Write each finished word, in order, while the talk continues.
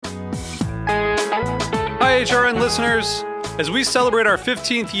HRN listeners. As we celebrate our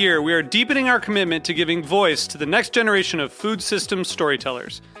 15th year, we are deepening our commitment to giving voice to the next generation of food systems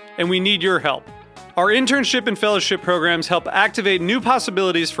storytellers, and we need your help. Our internship and fellowship programs help activate new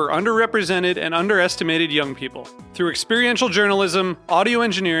possibilities for underrepresented and underestimated young people through experiential journalism, audio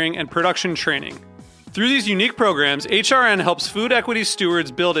engineering, and production training. Through these unique programs, HRN helps food equity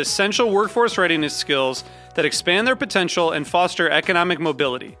stewards build essential workforce readiness skills that expand their potential and foster economic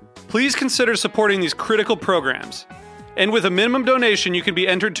mobility. Please consider supporting these critical programs. And with a minimum donation, you can be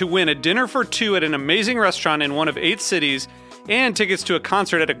entered to win a dinner for two at an amazing restaurant in one of 8 cities and tickets to a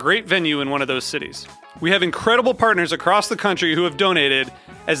concert at a great venue in one of those cities. We have incredible partners across the country who have donated,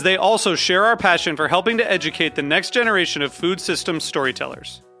 as they also share our passion for helping to educate the next generation of food systems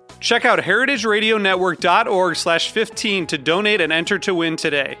storytellers. Check out heritageradionetwork.org/15 to donate and enter to win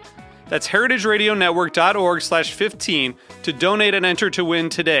today. That's heritageradionetwork.org/15 to donate and enter to win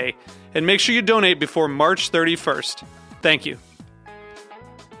today. And make sure you donate before March 31st. Thank you.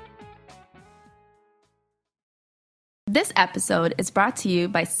 This episode is brought to you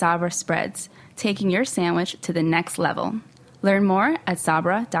by Sabra Spreads, taking your sandwich to the next level. Learn more at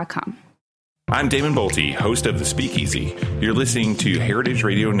sabra.com. I'm Damon Bolte, host of The Speakeasy. You're listening to Heritage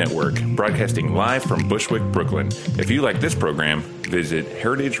Radio Network, broadcasting live from Bushwick, Brooklyn. If you like this program, visit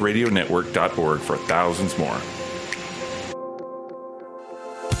heritageradionetwork.org for thousands more.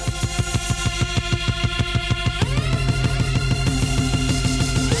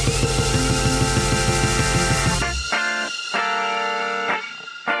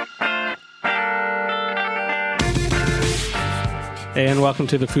 And welcome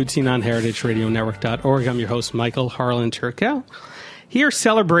to the Food Scene on heritageradionetwork.org. I'm your host, Michael Harlan Turkel. Here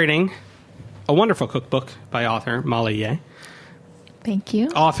celebrating a wonderful cookbook by author Molly Yeh. Thank you.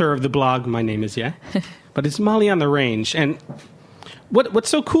 Author of the blog, My Name Is Yeh. But it's Molly on the Range. And what's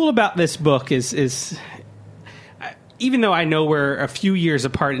so cool about this book is even though I know we're a few years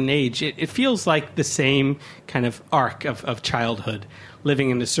apart in age, it feels like the same kind of arc of childhood.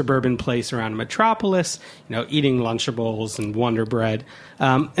 Living in a suburban place around a metropolis, eating Lunchables and Wonder Bread,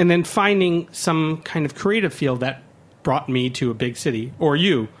 and then finding some kind of creative field that brought me to a big city, or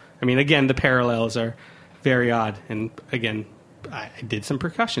you. I mean, again, the parallels are very odd, and again, I did some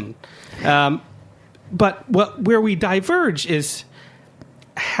percussion. But where we diverge is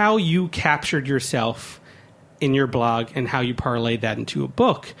how you captured yourself in your blog and how you parlayed that into a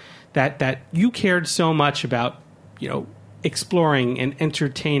book, that you cared so much about, exploring and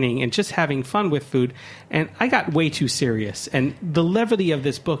entertaining and just having fun with food. And I got way too serious. And the levity of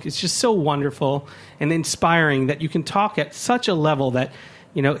this book is just so wonderful and inspiring that you can talk at such a level that,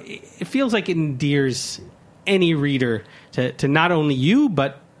 it feels like it endears any reader to not only you,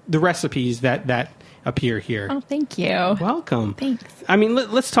 but the recipes that appear here. Oh, thank you. Welcome. Thanks. I mean,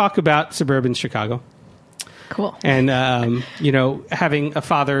 let's talk about suburban Chicago. Cool. And, having a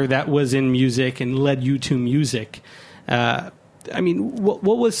father that was in music and led you to music. What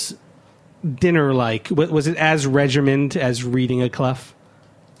was dinner like? Was it as regimented as reading a Clough?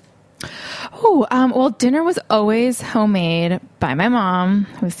 Well, dinner was always homemade by my mom,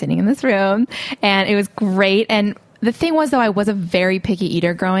 who was sitting in this room, and it was great. And the thing was, though, I was a very picky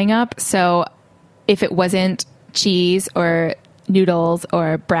eater growing up. So if it wasn't cheese or noodles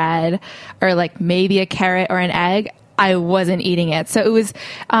or bread or like maybe a carrot or an egg, I wasn't eating it. So it was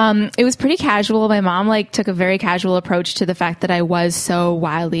pretty casual. My mom took a very casual approach to the fact that I was so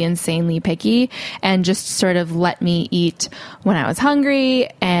wildly, insanely picky, and just sort of let me eat when I was hungry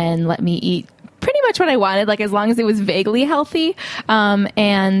and let me eat pretty much what I wanted, as long as it was vaguely healthy. So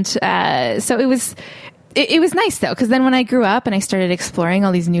it was nice though, because then when I grew up and I started exploring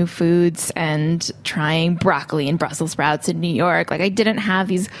all these new foods and trying broccoli and Brussels sprouts in New York, I didn't have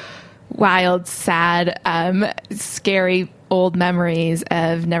these wild, sad, scary old memories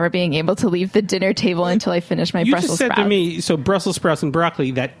of never being able to leave the dinner table until I finished my Brussels sprouts. You just said to me, so Brussels sprouts and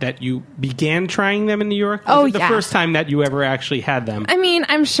broccoli, that you began trying them in New York? Was it the first time that you ever actually had them? I mean,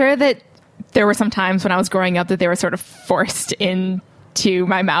 I'm sure that there were some times when I was growing up that they were sort of forced into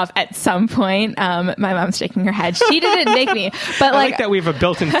my mouth at some point. My mom's shaking her head. She didn't make me, but I like that we have a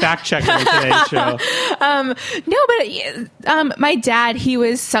built-in fact checker on today's show. My dad, he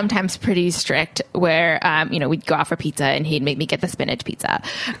was sometimes pretty strict where, we'd go out for pizza and he'd make me get the spinach pizza.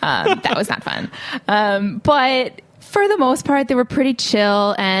 That was not fun. But for the most part, they were pretty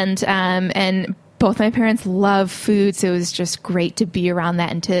chill, and both my parents love food. So it was just great to be around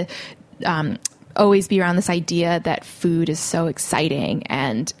that and to, always be around this idea that food is so exciting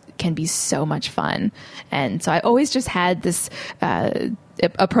and can be so much fun. And so I always just had this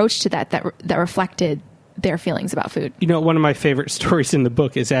approach to that reflected their feelings about food. You know, one of my favorite stories in the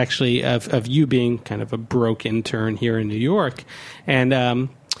book is actually of you being kind of a broke intern here in New York and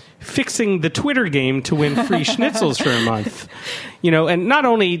fixing the Twitter game to win free schnitzels for a month. You know, and not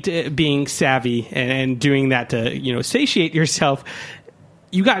only being savvy and doing that to, you know, satiate yourself,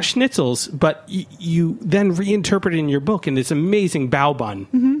 you got schnitzels, but you then reinterpret it in your book in this amazing bao bun.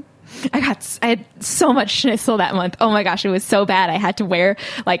 Mm-hmm. I had so much schnitzel that month. Oh my gosh, it was so bad. I had to wear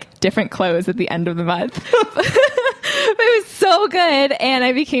like different clothes at the end of the month. It was so good. And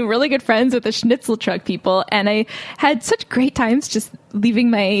I became really good friends with the schnitzel truck people. And I had such great times just leaving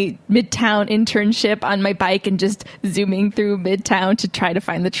my Midtown internship on my bike and just zooming through Midtown to try to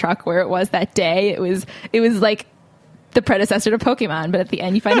find the truck where it was that day. It was like the predecessor to Pokemon, but at the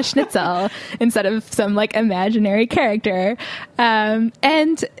end you find a schnitzel instead of some like imaginary character.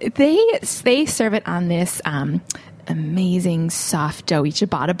 And they serve it on this amazing soft doughy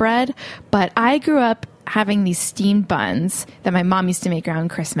ciabatta bread. But I grew up having these steamed buns that my mom used to make around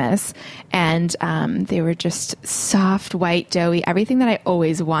Christmas. And they were just soft, white, doughy, everything that I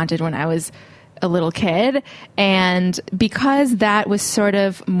always wanted when I was a little kid. And because that was sort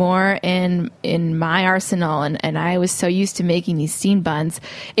of more in my arsenal and I was so used to making these steamed buns,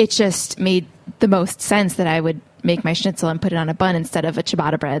 it just made the most sense that I would make my schnitzel and put it on a bun instead of a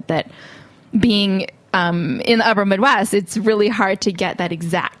ciabatta bread. That being in the upper Midwest, it's really hard to get that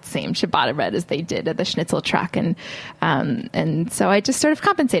exact same ciabatta bread as they did at the schnitzel truck. And so I just sort of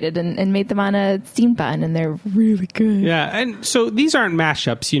compensated and made them on a steamed bun, and they're really good. Yeah, and so these aren't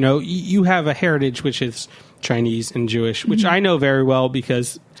mashups, you know. You have a heritage which is Chinese and Jewish, which I know very well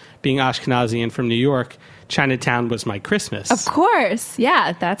because being Ashkenazi and from New York, Chinatown was my Christmas. Of course.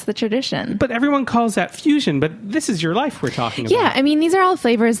 Yeah, that's the tradition. But everyone calls that fusion, but this is your life we're talking about. Yeah, I mean, these are all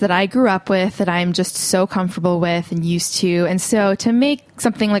flavors that I grew up with, that I'm just so comfortable with and used to. And so to make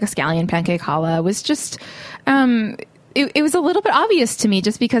something like a scallion pancake challah was just, it was a little bit obvious to me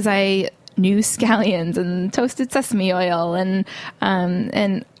just because I knew scallions and toasted sesame oil and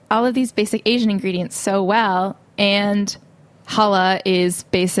all of these basic Asian ingredients so well. And challah is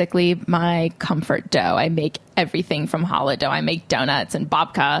basically my comfort dough. I make everything from challah dough. I make donuts and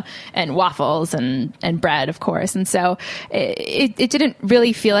babka and waffles and bread, of course. And so it didn't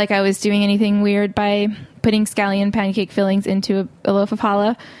really feel like I was doing anything weird by putting scallion pancake fillings into a loaf of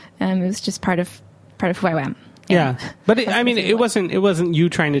challah. It was just part of who I am. Yeah, but it wasn't you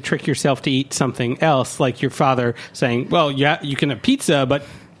trying to trick yourself to eat something else, like your father saying, "Well, yeah, you can have pizza, but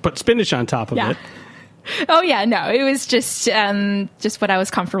put spinach on top of it." Oh yeah, no, it was just what I was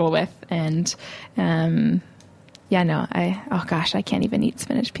comfortable with, and I can't even eat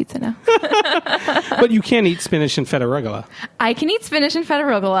spinach pizza now. But you can eat spinach and feta rugelach. I can eat spinach and feta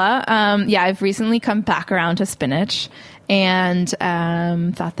rugelach. I've recently come back around to spinach, and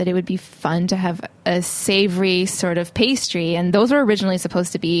thought that it would be fun to have a savory sort of pastry, and those were originally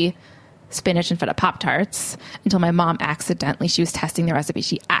supposed to be spinach and feta Pop-Tarts until my mom she was testing the recipe.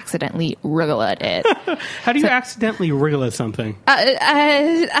 She accidentally rugelached it. How do you accidentally rugelach something?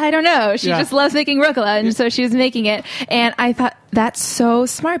 I don't know. She just loves making rugelach, and so she was making it. And I thought that's so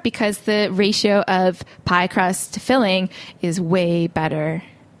smart because the ratio of pie crust to filling is way better.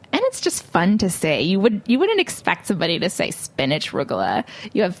 And it's just fun to say. You wouldn't expect somebody to say spinach rugelach.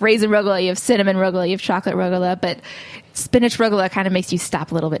 You have raisin rugelach, you have cinnamon rugelach, you have chocolate rugelach, but spinach rugelach kind of makes you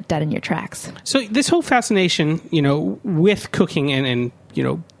stop a little bit dead in your tracks. So this whole fascination, you know, with cooking and you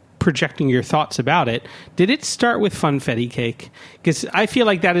know, projecting your thoughts about it, did it start with funfetti cake? Because I feel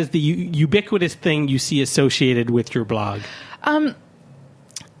like that is the ubiquitous thing you see associated with your blog.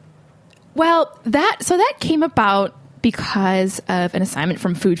 Well, that came about because of an assignment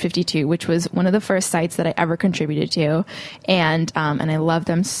from Food 52, which was one of the first sites that I ever contributed to. And I love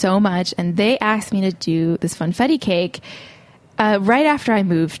them so much. And they asked me to do this funfetti cake right after I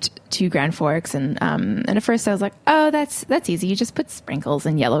moved to Grand Forks. And at first I was like, oh, that's easy. You just put sprinkles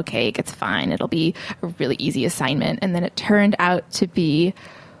in yellow cake. It's fine. It'll be a really easy assignment. And then it turned out to be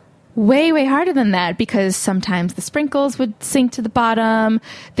way, way harder than that because sometimes the sprinkles would sink to the bottom.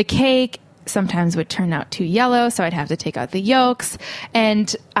 The cake sometimes would turn out too yellow, so I'd have to take out the yolks.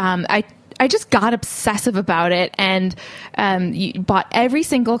 And I just got obsessive about it and bought every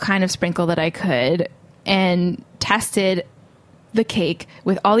single kind of sprinkle that I could and tested the cake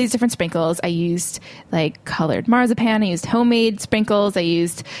with all these different sprinkles. I used like colored marzipan. I used homemade sprinkles. I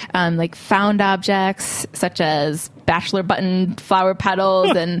used like found objects such as bachelor button flower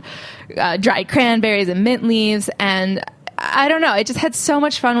petals and dried cranberries and mint leaves. And I don't know. I just had so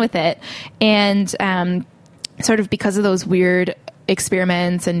much fun with it. And sort of because of those weird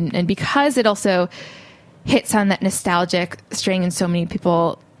experiments and because it also hits on that nostalgic string and so many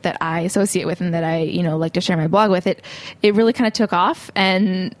people that I associate with and that I, like to share my blog with, it really kind of took off.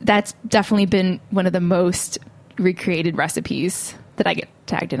 And that's definitely been one of the most recreated recipes that I get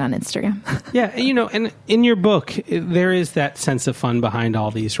tagged in on Instagram. Yeah, and in your book, there is that sense of fun behind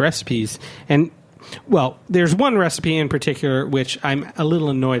all these recipes. And, well, there's one recipe in particular which I'm a little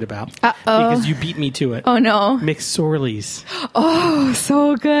annoyed about. Because you beat me to it. Oh, no. Mixed sorlies. Oh,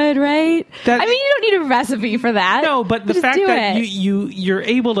 so good, right? You don't need a recipe for that. No, but the fact that you're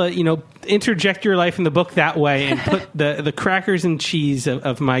able to, interject your life in the book that way and put the crackers and cheese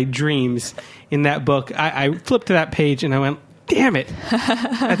of my dreams in that book, I flipped to that page and I went, damn it.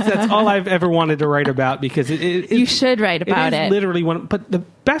 That's all I've ever wanted to write about, because you should write about it. Literally one. But the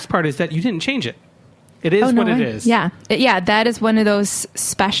best part is that you didn't change it. It is what it is. Yeah. That is one of those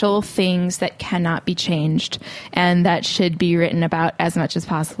special things that cannot be changed and that should be written about as much as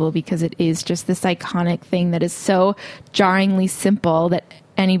possible, because it is just this iconic thing that is so jarringly simple that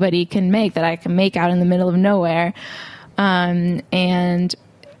anybody can make, that I can make out in the middle of nowhere. And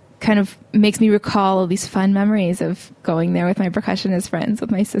kind of makes me recall all these fun memories of going there with my percussionist friends with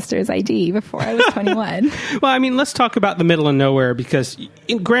my sister's ID before I was 21. Well, let's talk about the middle of nowhere, because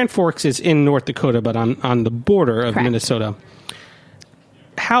Grand Forks is in North Dakota, but on the border of Minnesota.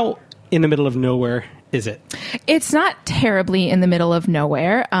 How in the middle of nowhere is it? It's not terribly in the middle of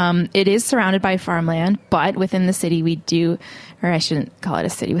nowhere. It is surrounded by farmland, but within the city we do, or I shouldn't call it a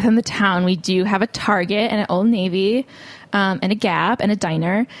city, within the town we do have a Target and an Old Navy, and a Gap and a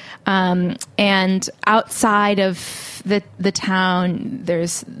diner. And outside of the town,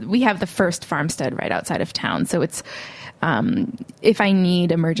 we have the first farmstead right outside of town. So it's, if I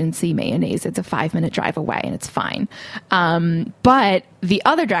need emergency mayonnaise, it's a 5-minute drive away and it's fine. But the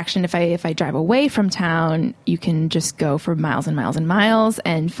other direction, if I drive away from town, you can just go for miles and miles and miles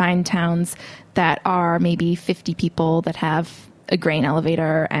and find towns that are maybe 50 people that have a grain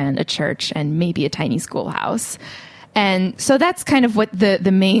elevator and a church and maybe a tiny schoolhouse. And so that's kind of what the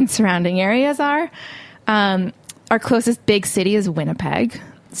main surrounding areas are. Our closest big city is Winnipeg.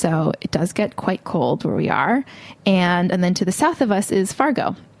 So it does get quite cold where we are. And then to the south of us is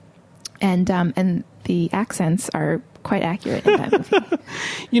Fargo. And the accents are quite accurate in that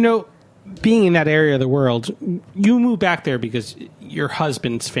movie. Being in that area of the world, you moved back there because your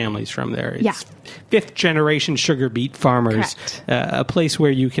husband's family's from there. It's 5th generation sugar beet farmers. A place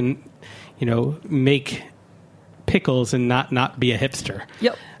where you can, make pickles and not be a hipster.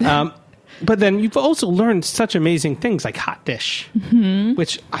 Yep. But then you've also learned such amazing things like hotdish,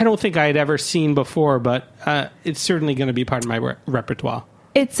 which I don't think I had ever seen before, but it's certainly going to be part of my repertoire.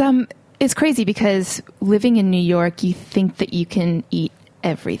 It's crazy because living in New York, you think that you can eat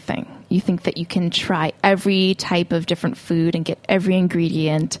everything. You think that you can try every type of different food and get every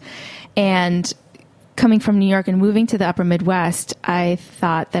ingredient. And coming from New York and moving to the upper Midwest, I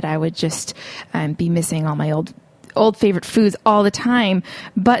thought that I would just be missing all my old favorite foods all the time.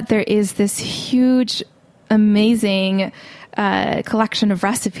 But there is this huge, amazing collection of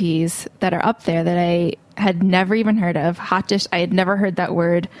recipes that are up there that I had never even heard of. Hotdish, I had never heard that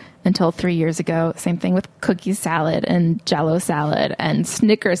word until 3 years ago. Same thing with cookie salad and Jell-O salad and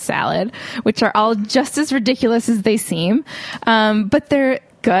Snickers salad, which are all just as ridiculous as they seem. But they're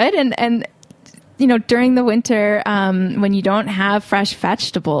good. And during the winter, when you don't have fresh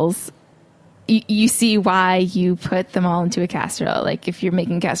vegetables, you see why you put them all into a casserole. Like if you're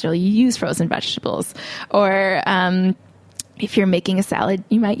making casserole, you use frozen vegetables. Or if you're making a salad,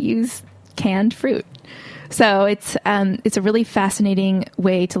 you might use canned fruit. So it's a really fascinating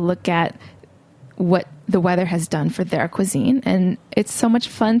way to look at what the weather has done for their cuisine. And it's so much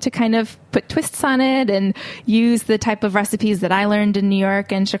fun to kind of put twists on it and use the type of recipes that I learned in New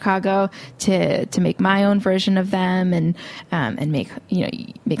York and Chicago to make my own version of them and make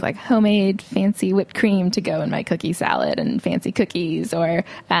like homemade fancy whipped cream to go in my cookie salad and fancy cookies, or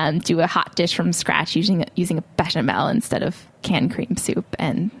do a hot dish from scratch using a bechamel instead of canned cream soup.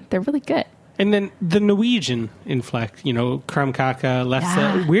 And they're really good. And then the Norwegian inflect, krumkake, lefse.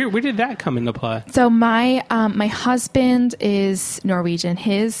 Yeah. Where did that come into play? So my husband is Norwegian.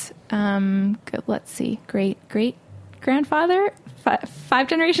 His great grandfather 5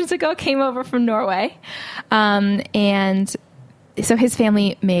 generations ago came over from Norway, and so his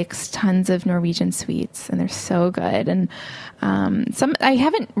family makes tons of Norwegian sweets, and they're so good. And some I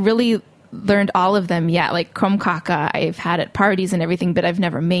haven't really learned all of them yet, like krumkake I've had at parties and everything, but I've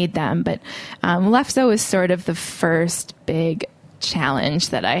never made them. But lefse was sort of the first big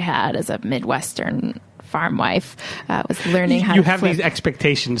challenge that I had as a Midwestern farm wife, was learning how to have these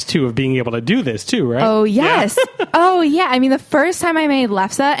expectations too of being able to do this too, right? Oh yes. Yeah. Oh yeah. I mean, the first time I made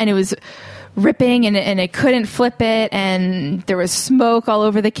lefse, and it was ripping and it couldn't flip it, and there was smoke all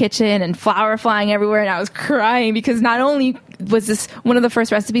over the kitchen and flour flying everywhere, and I was crying because not only was this one of the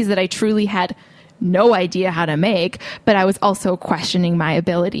first recipes that I truly had no idea how to make, but I was also questioning my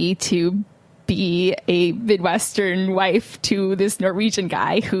ability to be a Midwestern wife to this Norwegian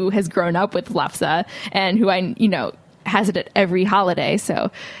guy who has grown up with lefse and who has it at every holiday.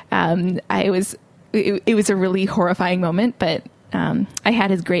 So it was a really horrifying moment, but I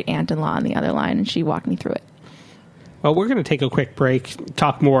had his great aunt-in-law on the other line, and she walked me through it. Well, we're going to take a quick break,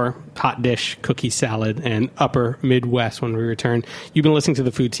 talk more hot dish, cookie salad, and upper Midwest when we return. You've been listening to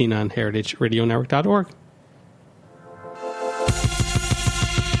The Food Scene on heritageradionetwork.org.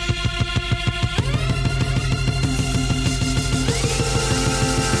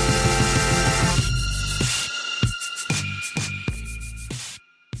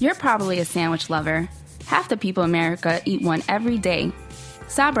 You're probably a sandwich lover. Half the people in America eat one every day.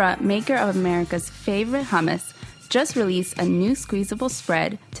 Sabra, maker of America's favorite hummus, just released a new squeezable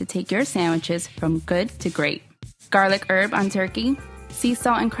spread to take your sandwiches from good to great. Garlic herb on turkey, sea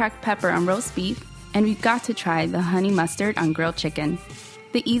salt and cracked pepper on roast beef, and we've got to try the honey mustard on grilled chicken.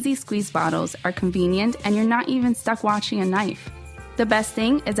 The easy squeeze bottles are convenient, and you're not even stuck watching a knife. The best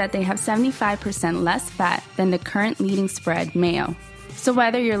thing is that they have 75% less fat than the current leading spread, mayo. So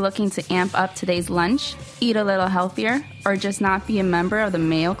whether you're looking to amp up today's lunch, eat a little healthier, or just not be a member of the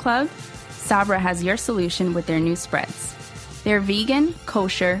Mayo Club, Sabra has your solution with their new spreads. They're vegan,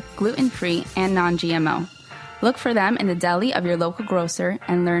 kosher, gluten-free, and non-GMO. Look for them in the deli of your local grocer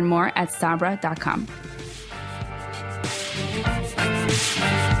and learn more at sabra.com.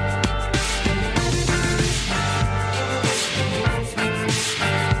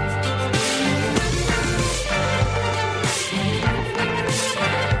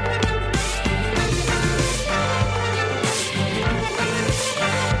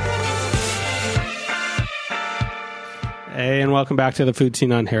 Hey, and welcome back to The Food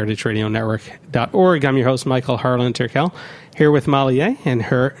Scene on heritageradionetwork.org. I'm your host, Michael Harlan Turkel, here with Molly Yeh and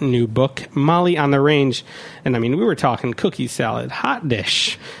her new book, Molly on the Range. And I mean, we were talking cookie salad, hot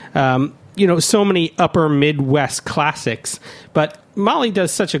dish, so many upper Midwest classics. But Molly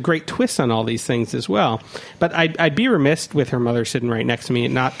does such a great twist on all these things as well. But I'd be remiss with her mother sitting right next to me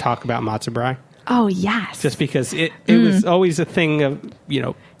and not talk about matzo brie. Oh, yes. Just because it was always a thing of,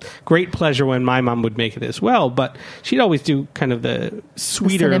 great pleasure when my mom would make it as well. But she'd always do kind of the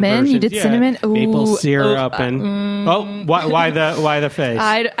sweeter cinnamon. versions. You did cinnamon? Ooh, maple syrup why the face?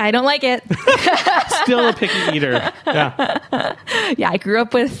 I don't like it. Still a picky eater. Yeah. Yeah, I grew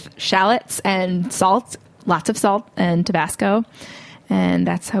up with shallots and salt, lots of salt and Tabasco. And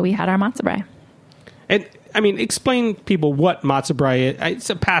that's how we had our matzo brie. And I mean, explain people what matzo brie is. It's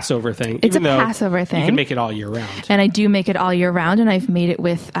a Passover thing. It's a Passover thing. You can make it all year round. And I do make it all year round, and I've made it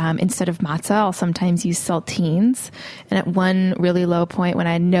with, instead of matzah, I'll sometimes use saltines. And at one really low point when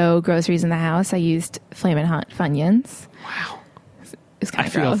I had no groceries in the house, I used Flamin' Hot Funyuns. Wow. It's kind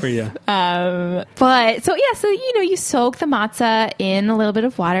of I feel for you. You soak the matzah in a little bit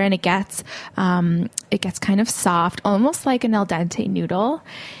of water, and it gets kind of soft, almost like an al dente noodle.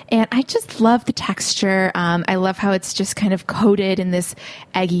 And I just love the texture. I love how it's just kind of coated in this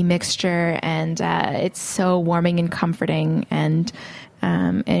eggy mixture, and it's so warming and comforting. And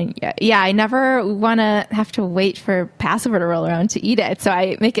I never want to have to wait for Passover to roll around to eat it, so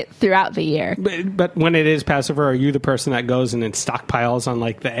I make it throughout the year. But when it is Passover, are you the person that goes and then stockpiles on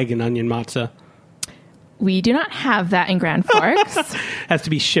like the egg and onion matzah? We do not have that in Grand Forks. Has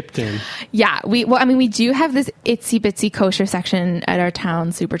to be shipped in. Yeah, we do have this itsy bitsy kosher section at our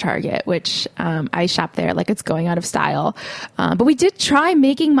town Super Target, which I shop there like it's going out of style. But we did try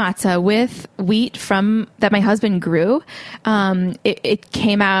making matzah with wheat that my husband grew. It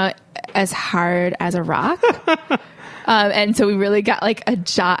came out as hard as a rock. And so we really got like a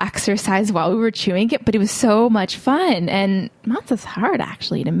jaw exercise while we were chewing it, but it was so much fun. And matzah's hard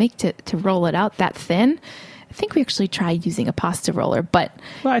actually to make to roll it out that thin. I think we actually tried using a pasta roller, but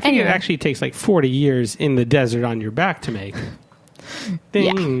I think it actually takes like 40 years in the desert on your back to make.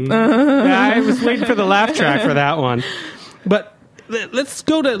 Ding. Yeah. I was waiting for the laugh track for that one. But let's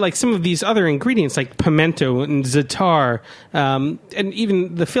go to like some of these other ingredients like pimento and za'atar, and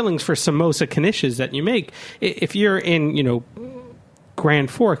even the fillings for samosa knishes that you make. If you're in, Grand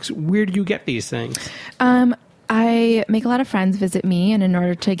Forks, where do you get these things? I make a lot of friends visit me, and in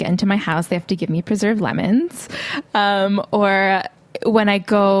order to get into my house, they have to give me preserved lemons. Or when I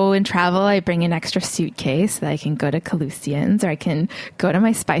go and travel, I bring an extra suitcase that I can go to Callusian's, or I can go to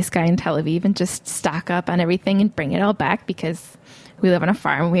my spice guy in Tel Aviv and just stock up on everything and bring it all back because we live on a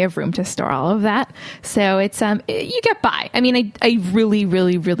farm. We have room to store all of that. So it's, you get by. I mean, I really,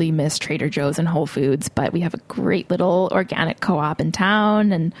 really, really miss Trader Joe's and Whole Foods, but we have a great little organic co-op in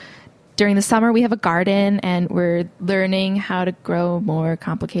town. And during the summer, we have a garden, and we're learning how to grow more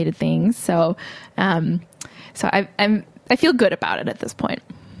complicated things. So, I feel good about it at this point.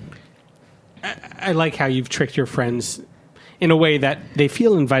 I like how you've tricked your friends in a way that they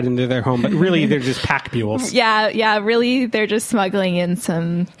feel invited into their home, but really they're just pack mules. Yeah, really, they're just smuggling in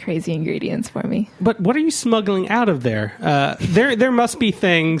some crazy ingredients for me. But what are you smuggling out of there? There must be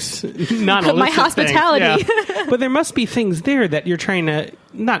things, not illicit my hospitality. things, yeah. But there must be things there that you're trying to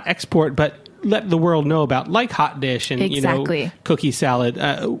not export, but let the world know about, like hotdish and exactly. Cookie salad.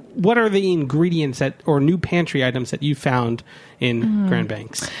 What are the ingredients or new pantry items that you found in Grand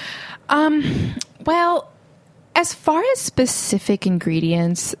Banks? Well, as far as specific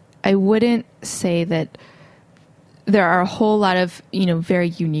ingredients, I wouldn't say that there are a whole lot of, very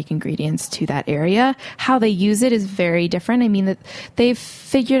unique ingredients to that area. How they use it is very different. I mean, that they've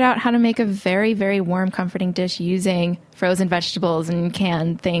figured out how to make a very, very warm, comforting dish using frozen vegetables and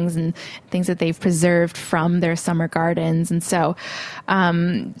canned things and things that they've preserved from their summer gardens. And so,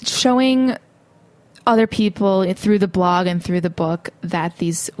 showing other people through the blog and through the book that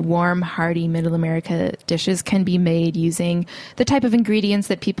these warm, hearty Middle America dishes can be made using the type of ingredients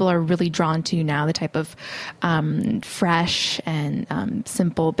that people are really drawn to now, the type of fresh and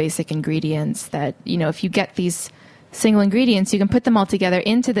simple, basic ingredients that, if you get these single ingredients, you can put them all together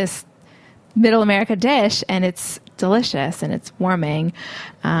into this Middle America dish, and it's delicious and it's warming.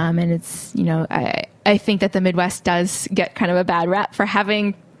 And it's, I think that the Midwest does get kind of a bad rap for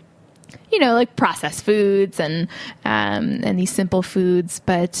having like processed foods and these simple foods,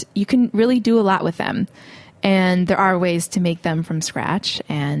 but you can really do a lot with them. And there are ways to make them from scratch,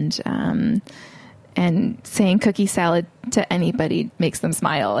 and saying cookie salad to anybody makes them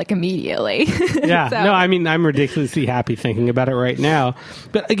smile like immediately. Yeah. No, I mean, I'm ridiculously happy thinking about it right now.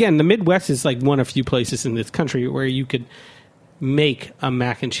 But again, the Midwest is like one of few places in this country where you could make a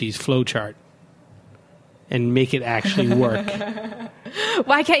mac and cheese flowchart and make it actually work.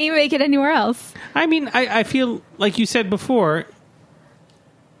 Why can't you make it anywhere else? I mean, I feel like you said before,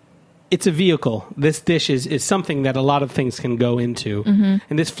 it's a vehicle. This dish is something that a lot of things can go into. Mm-hmm.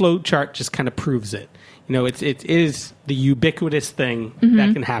 And this flow chart just kind of proves it. It is the ubiquitous thing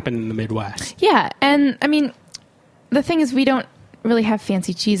that can happen in the Midwest. Yeah. And I mean, the thing is, we don't really have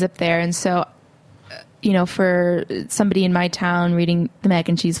fancy cheese up there. And so, for somebody in my town reading the mac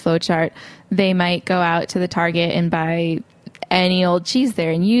and cheese flow chart, they might go out to the Target and buy any old cheese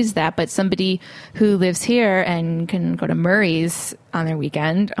there and use that. But somebody who lives here and can go to Murray's on their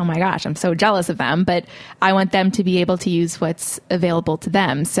weekend, oh my gosh, I'm so jealous of them. But I want them to be able to use what's available to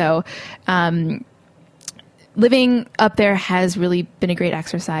them. So living up there has really been a great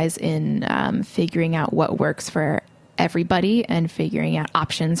exercise in figuring out what works for everybody and figuring out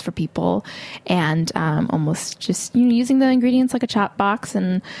options for people, and almost just using the ingredients like a chop box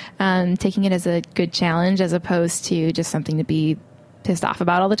and taking it as a good challenge as opposed to just something to be pissed off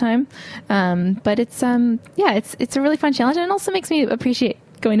about all the time. But it's it's a really fun challenge, and it also makes me appreciate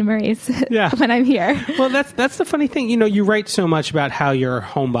going to Murray's when I'm here. Well, that's the funny thing. You write so much about how you're a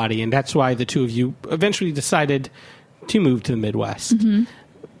homebody, and that's why the two of you eventually decided to move to the Midwest. Mm-hmm.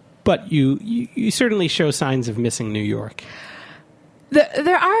 But you certainly show signs of missing New York.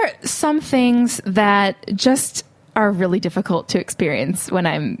 There are some things that just are really difficult to experience when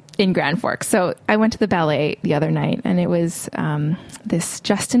I'm in Grand Forks. So I went to the ballet the other night, and it was this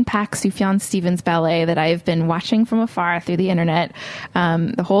Justin Pack Sufjan Stevens ballet that I've been watching from afar through the internet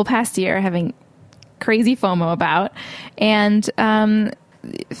the whole past year, having crazy FOMO about. And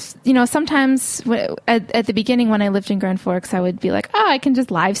sometimes at the beginning when I lived in Grand Forks, I would be like, I can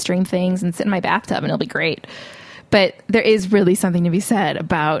just live stream things and sit in my bathtub and it'll be great. But there is really something to be said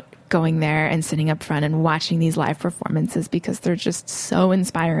about going there and sitting up front and watching these live performances because they're just so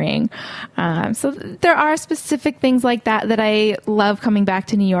inspiring. So there are specific things like that I love coming back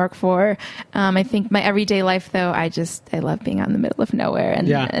to New York for. I think my everyday life, though, I love being out in the middle of nowhere.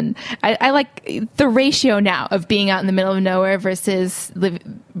 And I like the ratio now of being out in the middle of nowhere versus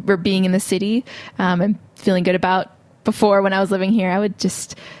being in the city. I'm feeling good about before when I was living here. I would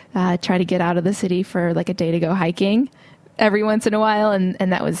just try to get out of the city for like a day to go hiking every once in a while.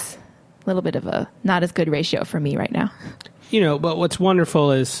 And that was a little bit of a not as good ratio for me right now. But what's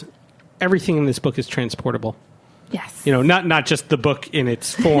wonderful is everything in this book is transportable. Yes. Not just the book in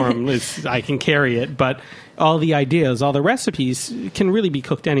its form, I can carry it, but all the ideas, all the recipes can really be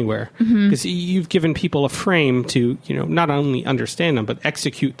cooked anywhere. Because you've given people a frame to, not only understand them, but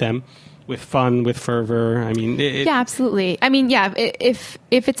execute them with fun, with fervor. I mean, yeah, absolutely. I mean, yeah, if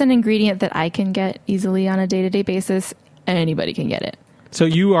it's an ingredient that I can get easily on a day-to-day basis, anybody can get it. So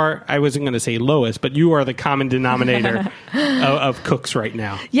you are, I wasn't going to say lowest, but you are the common denominator of cooks right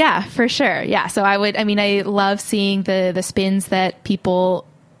now. Yeah, for sure. Yeah. So I love seeing the spins that people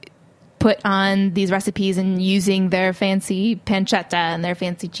put on these recipes and using their fancy pancetta and their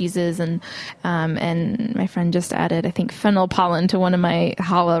fancy cheeses. And my friend just added, I think, fennel pollen to one of my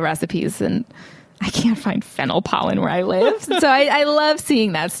challah recipes. And I can't find fennel pollen where I live. So I love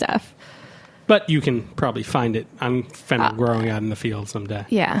seeing that stuff. But you can probably find it. I'm fennel growing out in the field someday.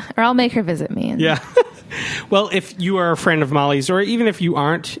 Yeah, or I'll make her visit me. Yeah. Well, if you are a friend of Molly's, or even if you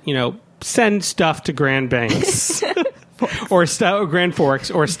aren't, send stuff to Grand Banks or Grand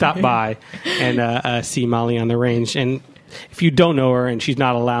Forks, or stop by and see Molly on the range. And if you don't know her and she's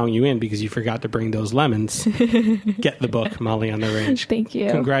not allowing you in because you forgot to bring those lemons, get the book, Molly on the Range. Thank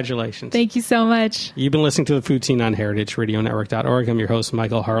you. Congratulations. Thank you so much. You've been listening to The Food Scene on heritageradionetwork.org. I'm your host,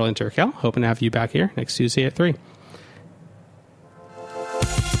 Michael Harlan Turkel. Hoping to have you back here next Tuesday at 3.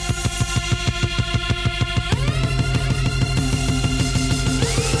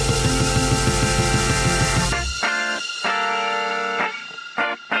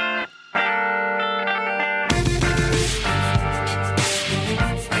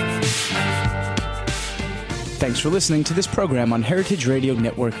 Thanks for listening to this program on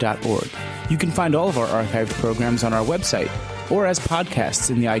heritageradionetwork.org. You can find all of our archived programs on our website or as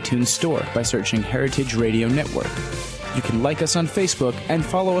podcasts in the iTunes Store by searching Heritage Radio Network. You can like us on Facebook and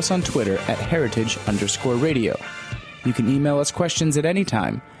follow us on Twitter at @heritage_radio. You can email us questions at any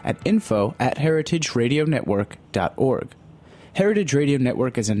time at info@heritageradionetwork.org. Heritage Radio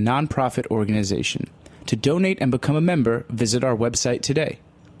Network is a nonprofit organization. To donate and become a member, visit our website today.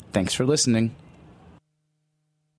 Thanks for listening.